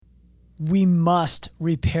we must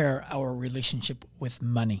repair our relationship with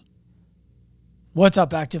money. What's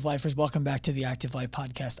up, Active Lifers? Welcome back to the Active Life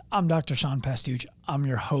Podcast. I'm Dr. Sean Pastuch. I'm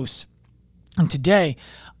your host. And today,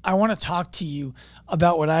 I want to talk to you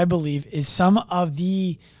about what I believe is some of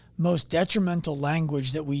the most detrimental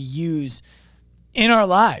language that we use in our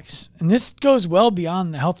lives. And this goes well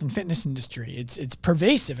beyond the health and fitness industry. It's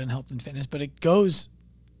pervasive in health and fitness, but it goes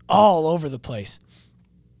all over the place.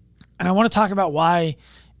 And I want to talk about why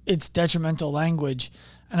it's detrimental language.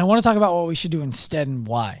 And I want to talk about what we should do instead and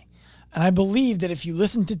why. And I believe that if you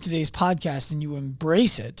listen to today's podcast and you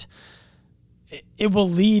embrace it, it will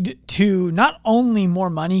lead to not only more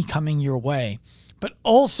money coming your way, but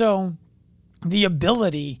also the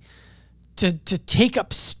ability to take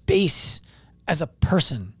up space as a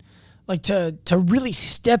person, like to really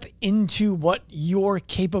step into what you're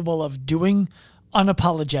capable of doing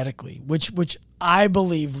unapologetically, which I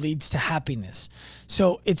believe leads to happiness.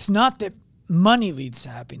 So it's not that money leads to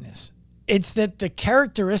happiness. It's that the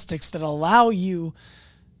characteristics that allow you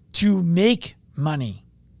to make money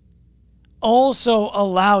also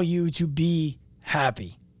allow you to be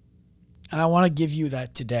happy. And I want to give you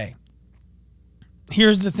that today.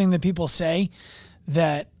 Here's the thing that people say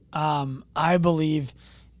that I believe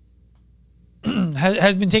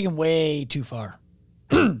has been taken way too far.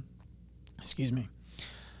 Excuse me.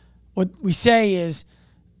 What we say is,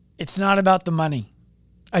 it's not about the money.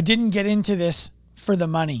 I didn't get into this for the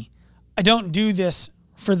money. I don't do this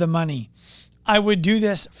for the money. I would do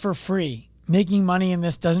this for free. Making money in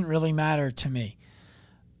this doesn't really matter to me.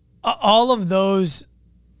 All of those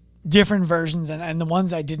different versions and the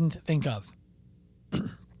ones I didn't think of.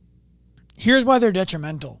 Here's why they're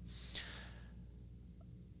detrimental.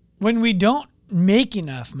 When we don't make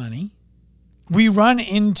enough money, we run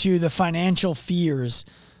into the financial fears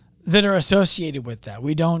that are associated with that.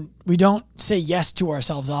 We don't say yes to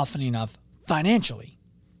ourselves often enough financially.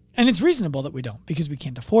 And it's reasonable that we don't, because we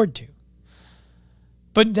can't afford to.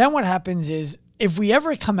 But then what happens is, if we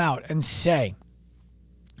ever come out and say,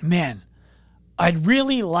 man, I'd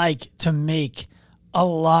really like to make a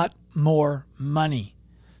lot more money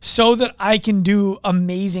so that I can do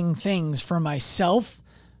amazing things for myself,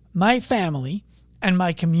 my family, and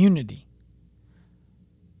my community.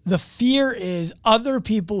 The fear is other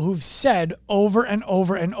people who've said over and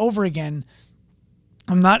over and over again,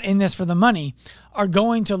 I'm not in this for the money, are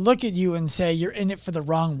going to look at you and say, you're in it for the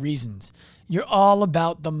wrong reasons. You're all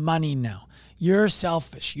about the money now. You're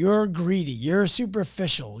selfish. You're greedy. You're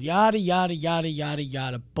superficial. Yada, yada, yada, yada,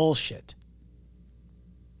 yada. Bullshit.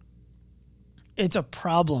 It's a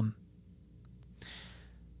problem.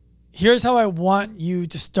 Here's how I want you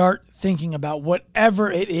to start thinking about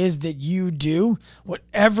whatever it is that you do,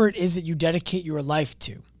 whatever it is that you dedicate your life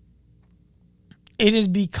to. It is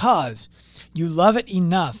because you love it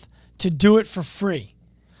enough to do it for free,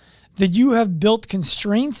 that you have built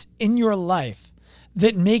constraints in your life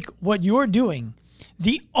that make what you're doing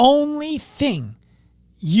the only thing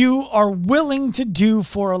you are willing to do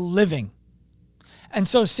for a living. And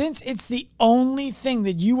so since it's the only thing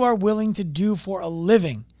that you are willing to do for a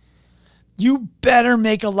living, you better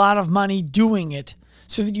make a lot of money doing it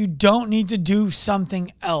so that you don't need to do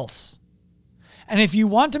something else. And if you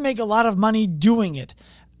want to make a lot of money doing it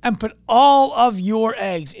and put all of your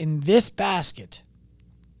eggs in this basket,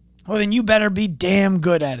 well, then you better be damn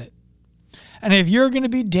good at it. And if you're going to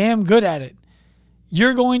be damn good at it,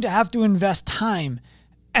 you're going to have to invest time,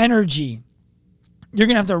 energy. You're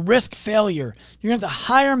going to have to risk failure. You're going to have to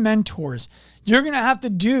hire mentors. You're going to have to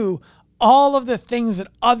do all of the things that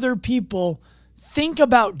other people think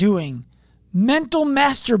about doing, mental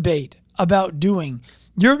masturbate about doing.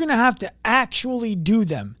 You're going to have to actually do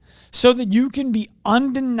them so that you can be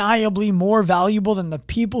undeniably more valuable than the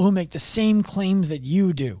people who make the same claims that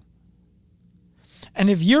you do. And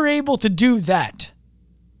if you're able to do that,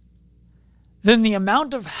 then the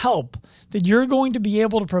amount of help that you're going to be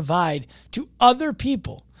able to provide to other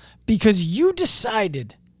people because you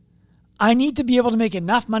decided, I need to be able to make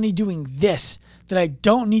enough money doing this that I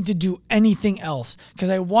don't need to do anything else because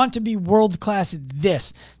I want to be world class at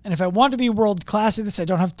this. And if I want to be world class at this, I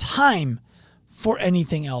don't have time for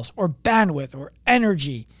anything else or bandwidth or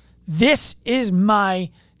energy. This is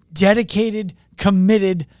my dedicated,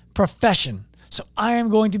 committed profession. So I am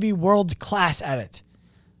going to be world class at it.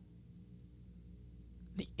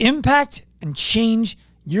 The impact and change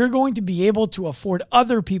you're going to be able to afford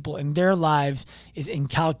other people in their lives is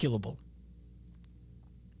incalculable.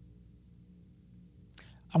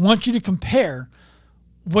 I want you to compare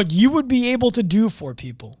what you would be able to do for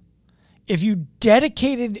people if you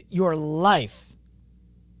dedicated your life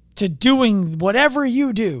to doing whatever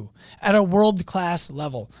you do at a world-class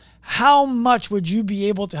level, how much would you be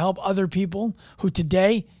able to help other people who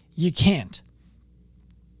today you can't?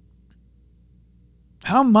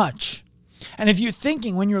 How much? And if you're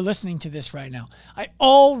thinking when you're listening to this right now, I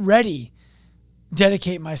already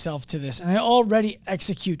dedicate myself to this and I already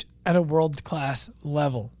execute at a world-class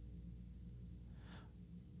level,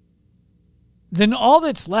 then all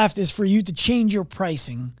that's left is for you to change your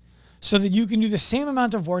pricing so that you can do the same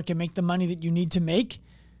amount of work and make the money that you need to make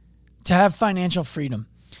to have financial freedom.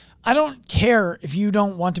 I don't care if you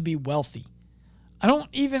don't want to be wealthy. I don't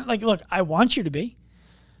even look, I want you to be,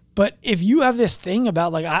 but if you have this thing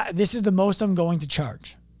about this is the most I'm going to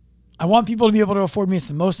charge. I want people to be able to afford me. It's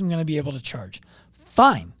the most I'm going to be able to charge.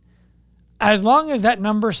 Fine. As long as that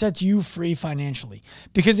number sets you free financially.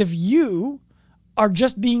 Because if you are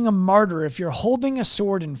just being a martyr, if you're holding a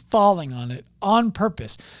sword and falling on it on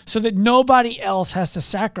purpose so that nobody else has to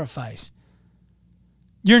sacrifice,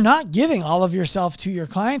 you're not giving all of yourself to your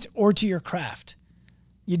clients or to your craft.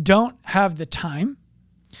 You don't have the time.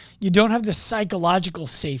 You don't have the psychological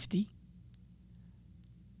safety.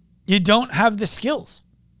 You don't have the skills.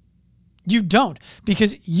 You don't,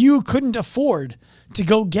 because you couldn't afford to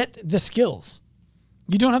go get the skills.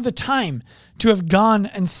 You don't have the time to have gone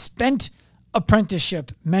and spent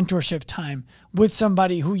apprenticeship, mentorship time with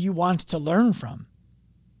somebody who you want to learn from.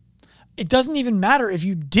 It doesn't even matter if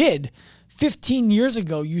you did. 15 years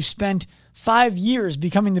ago, you spent 5 years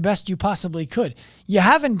becoming the best you possibly could. You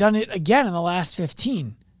haven't done it again in the last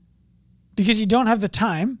 15 because you don't have the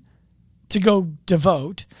time to go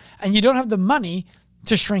devote and you don't have the money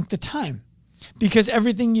to shrink the time because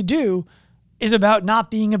everything you do is about not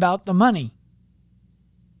being about the money.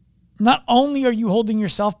 Not only are you holding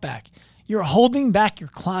yourself back, you're holding back your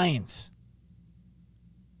clients.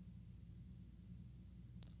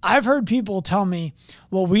 I've heard people tell me,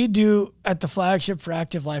 well, we do at the flagship for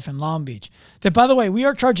Active Life in Long Beach, that, by the way, we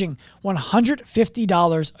are charging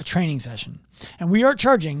 $150 a training session, and we are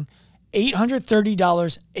charging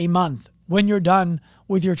 $830 a month when you're done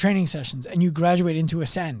with your training sessions and you graduate into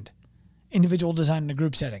Ascend, individual design in a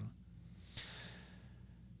group setting.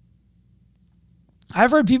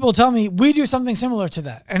 I've heard people tell me we do something similar to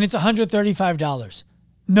that, and it's $135.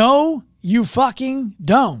 No, you fucking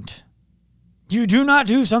don't. You do not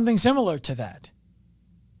do something similar to that.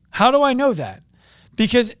 How do I know that?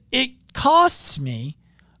 Because it costs me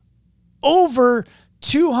over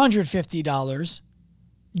 $250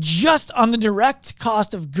 just on the direct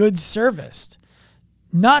cost of goods serviced,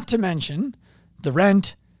 not to mention the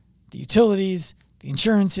rent, the utilities, the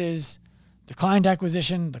insurances, the client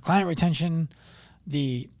acquisition, the client retention,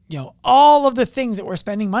 all of the things that we're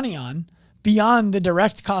spending money on beyond the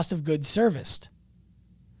direct cost of goods serviced.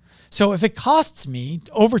 So if it costs me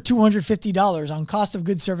over $250 on cost of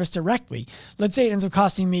goods serviced directly, let's say it ends up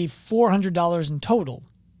costing me $400 in total,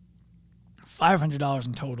 $500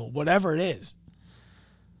 in total, whatever it is.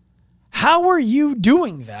 How are you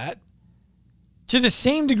doing that to the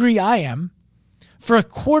same degree I am for a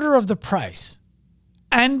quarter of the price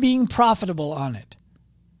and being profitable on it?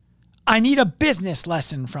 I need a business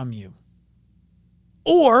lesson from you.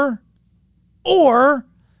 Or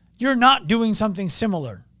you're not doing something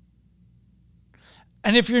similar.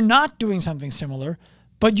 And if you're not doing something similar,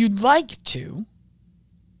 but you'd like to,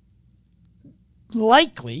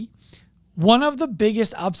 likely one of the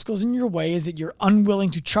biggest obstacles in your way is that you're unwilling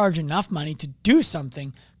to charge enough money to do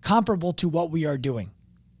something comparable to what we are doing.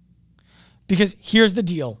 Because here's the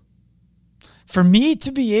deal. For me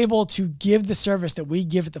to be able to give the service that we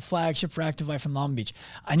give at the flagship for Active Life in Long Beach,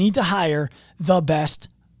 I need to hire the best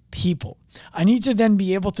people. I need to then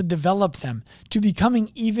be able to develop them to becoming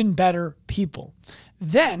even better people.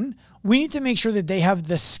 Then we need to make sure that they have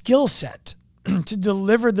the skill set to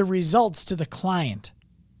deliver the results to the client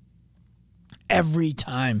every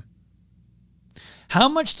time. How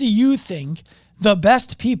much do you think the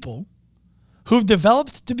best people who've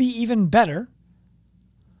developed to be even better,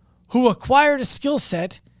 who acquired a skill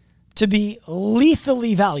set to be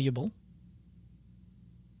lethally valuable,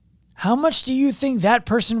 how much do you think that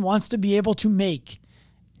person wants to be able to make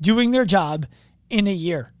doing their job in a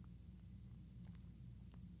year?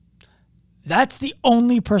 That's the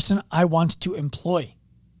only person I want to employ.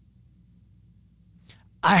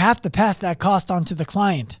 I have to pass that cost on to the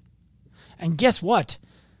client. And guess what?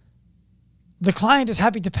 The client is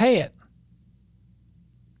happy to pay it.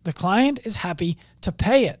 The client is happy to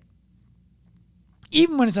pay it,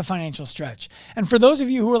 even when it's a financial stretch. And for those of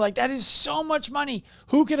you who are like, that is so much money,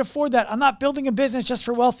 who can afford that? I'm not building a business just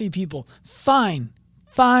for wealthy people. Fine.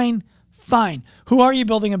 Who are you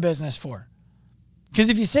building a business for? Because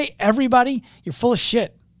if you say everybody, you're full of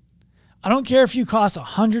shit. I don't care if you cost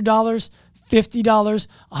 $100, $50,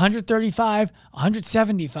 $135,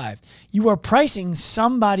 $175. You are pricing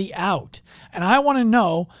somebody out. And I want to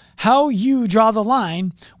know how you draw the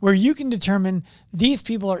line where you can determine these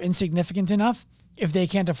people are insignificant enough if they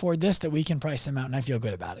can't afford this that we can price them out and I feel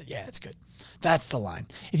good about it. Yeah, it's good. That's the line.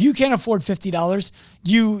 If you can't afford $50,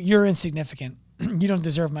 you're insignificant. You don't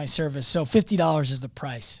deserve my service. So $50 is the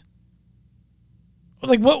price.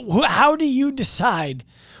 Like how do you decide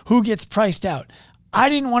who gets priced out? I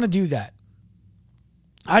didn't want to do that.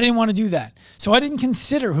 So I didn't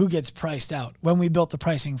consider who gets priced out when we built the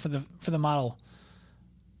pricing for the model.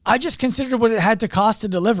 I just considered what it had to cost to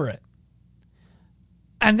deliver it.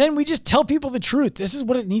 And then we just tell people the truth. This is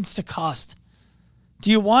what it needs to cost.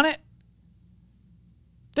 Do you want it?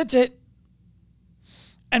 That's it.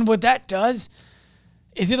 And what that does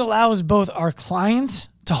is it allows both our clients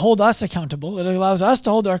to hold us accountable. It allows us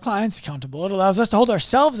to hold our clients accountable. It allows us to hold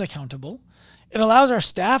ourselves accountable. It allows our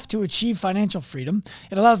staff to achieve financial freedom.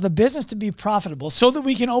 It allows the business to be profitable so that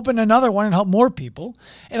we can open another one and help more people.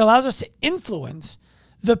 It allows us to influence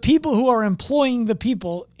the people who are employing the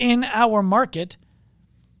people in our market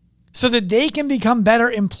so that they can become better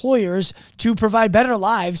employers to provide better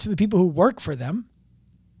lives to the people who work for them.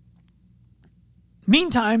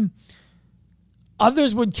 Meantime,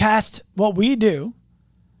 others would cast what we do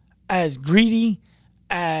as greedy,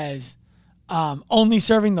 as only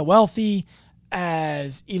serving the wealthy,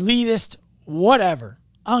 as elitist, whatever.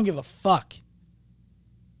 I don't give a fuck.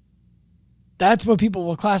 That's what people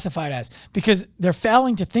will classify it as because they're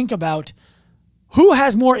failing to think about who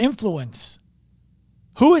has more influence,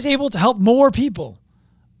 who is able to help more people,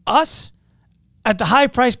 us at the high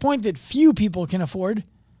price point that few people can afford,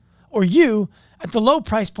 or you at the low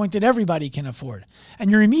price point that everybody can afford. And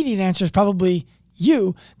your immediate answer is probably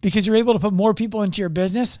you because you're able to put more people into your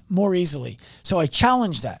business more easily. So I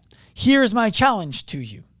challenge that. Here's my challenge to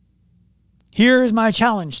you.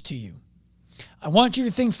 I want you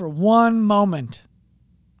to think for one moment.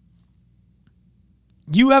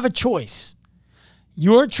 You have a choice.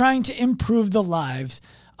 You're trying to improve the lives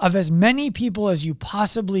of as many people as you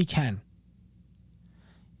possibly can.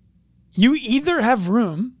 You either have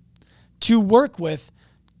room to work with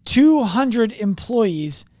 200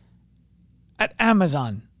 employees at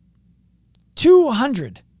Amazon.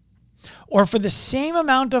 200. Or for the same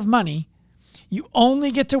amount of money, you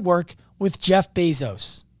only get to work with Jeff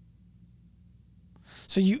Bezos.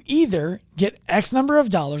 So you either get X number of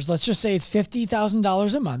dollars, let's just say it's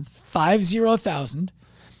 $50,000 a month, 50,000,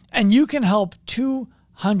 and you can help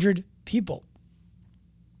 200 people.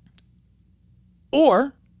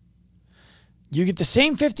 Or you get the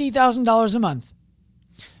same $50,000 a month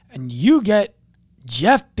and you get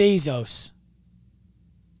Jeff Bezos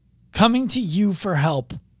coming to you for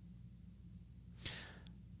help.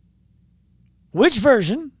 Which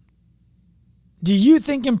version do you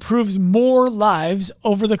think improves more lives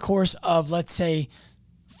over the course of, let's say,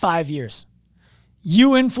 5 years?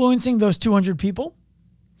 You influencing those 200 people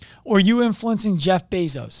or you influencing Jeff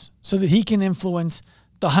Bezos so that he can influence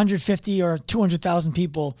the 150 or 200,000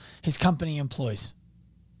 people his company employs?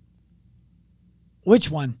 Which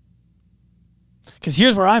one? Because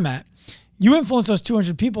here's where I'm at. You influence those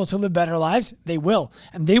 200 people to live better lives, they will.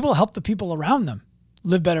 And they will help the people around them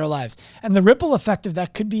live better lives. And the ripple effect of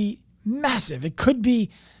that could be massive. It could be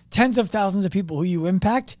tens of thousands of people who you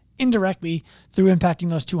impact indirectly through impacting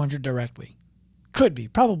those 200 directly. Could be.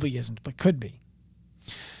 Probably isn't, but could be.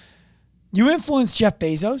 You influence Jeff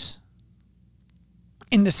Bezos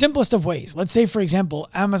in the simplest of ways. Let's say, for example,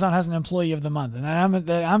 Amazon has an employee of the month, and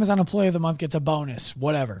that Amazon employee of the month gets a bonus,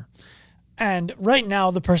 whatever. And right now,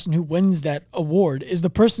 the person who wins that award is the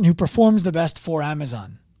person who performs the best for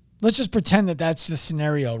Amazon. Let's just pretend that that's the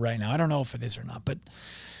scenario right now. I don't know if it is or not, but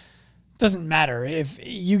it doesn't matter. If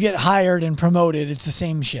you get hired and promoted, it's the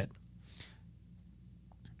same shit.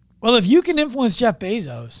 Well, if you can influence Jeff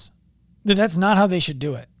Bezos, then that's not how they should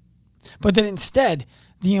do it. But that instead,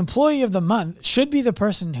 the employee of the month should be the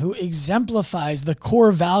person who exemplifies the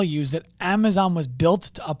core values that Amazon was built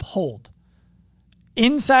to uphold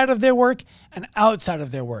inside of their work and outside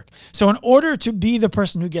of their work. So in order to be the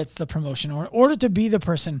person who gets the promotion, or in order to be the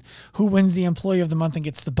person who wins the employee of the month and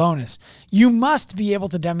gets the bonus, you must be able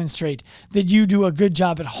to demonstrate that you do a good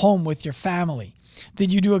job at home with your family,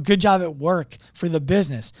 that you do a good job at work for the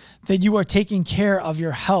business, that you are taking care of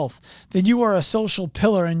your health, that you are a social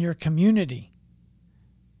pillar in your community.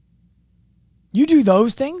 You do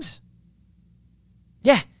those things?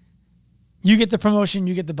 Yeah. You get the promotion,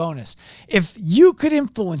 you get the bonus. If you could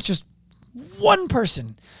influence just one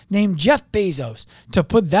person named Jeff Bezos to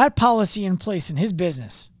put that policy in place in his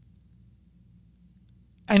business,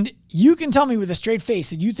 And you can tell me with a straight face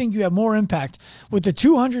that you think you have more impact with the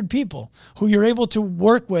 200 people who you're able to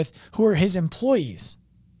work with who are his employees.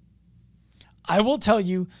 I will tell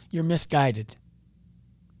you, you're misguided.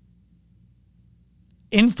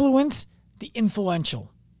 Influence the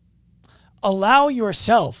influential. Allow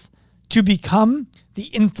yourself to become the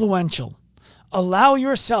influential. Allow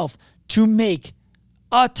yourself to make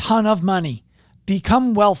a ton of money.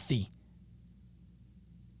 Become wealthy.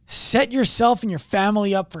 Set yourself and your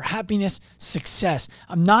family up for happiness, success.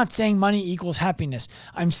 I'm not saying money equals happiness.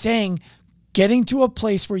 I'm saying getting to a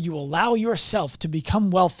place where you allow yourself to become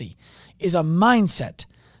wealthy is a mindset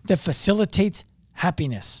that facilitates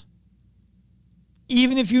happiness.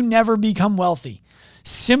 Even if you never become wealthy,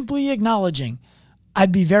 simply acknowledging,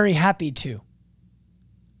 I'd be very happy to,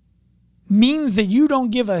 means that you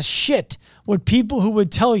don't give a shit what people who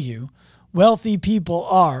would tell you wealthy people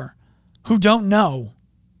are, who don't know,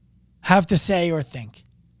 have to say or think.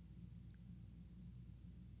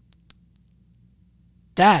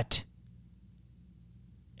 That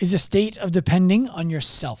is a state of depending on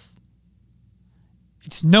yourself.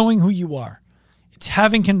 It's knowing who you are. It's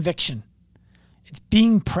having conviction. It's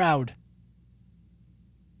being proud.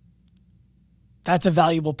 That's a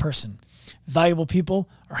valuable person. Valuable people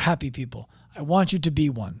are happy people. I want you to be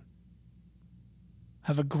one.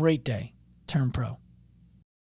 Have a great day. Turn pro.